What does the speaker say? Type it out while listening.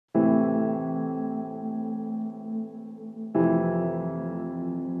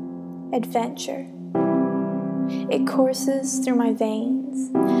adventure. It courses through my veins,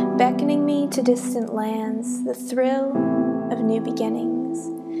 beckoning me to distant lands, the thrill of new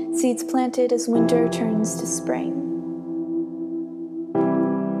beginnings, seeds planted as winter turns to spring.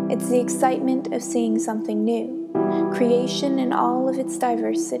 It's the excitement of seeing something new, creation in all of its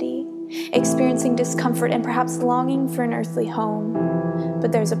diversity, experiencing discomfort and perhaps longing for an earthly home,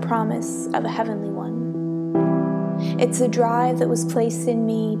 but there's a promise of a heavenly one. It's the drive that was placed in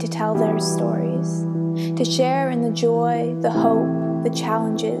me to tell their stories, to share in the joy, the hope, the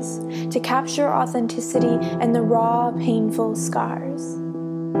challenges, to capture authenticity and the raw, painful scars.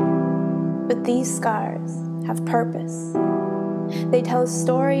 But these scars have purpose. They tell a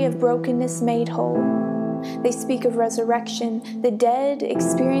story of brokenness made whole. They speak of resurrection, the dead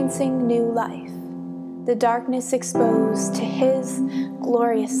experiencing new life, the darkness exposed to His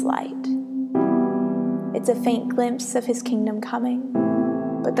glorious light. It's a faint glimpse of His kingdom coming,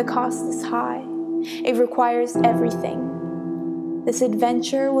 but the cost is high. It requires everything. This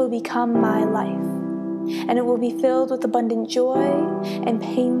adventure will become my life, and it will be filled with abundant joy and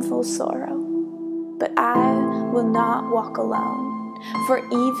painful sorrow. But I will not walk alone, for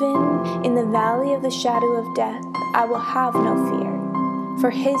even in the valley of the shadow of death, I will have no fear,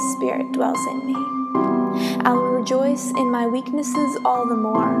 for His Spirit dwells in me. I will rejoice in my weaknesses all the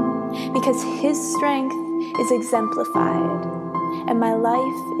more, because His strength is exemplified, and my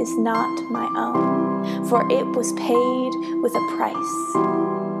life is not my own, for it was paid with a price.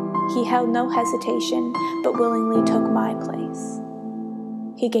 He held no hesitation, but willingly took my place.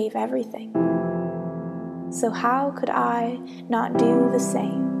 He gave everything. So how could I not do the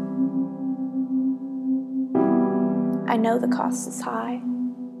same? I know the cost is high,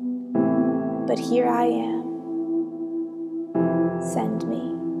 but here I am. Send me.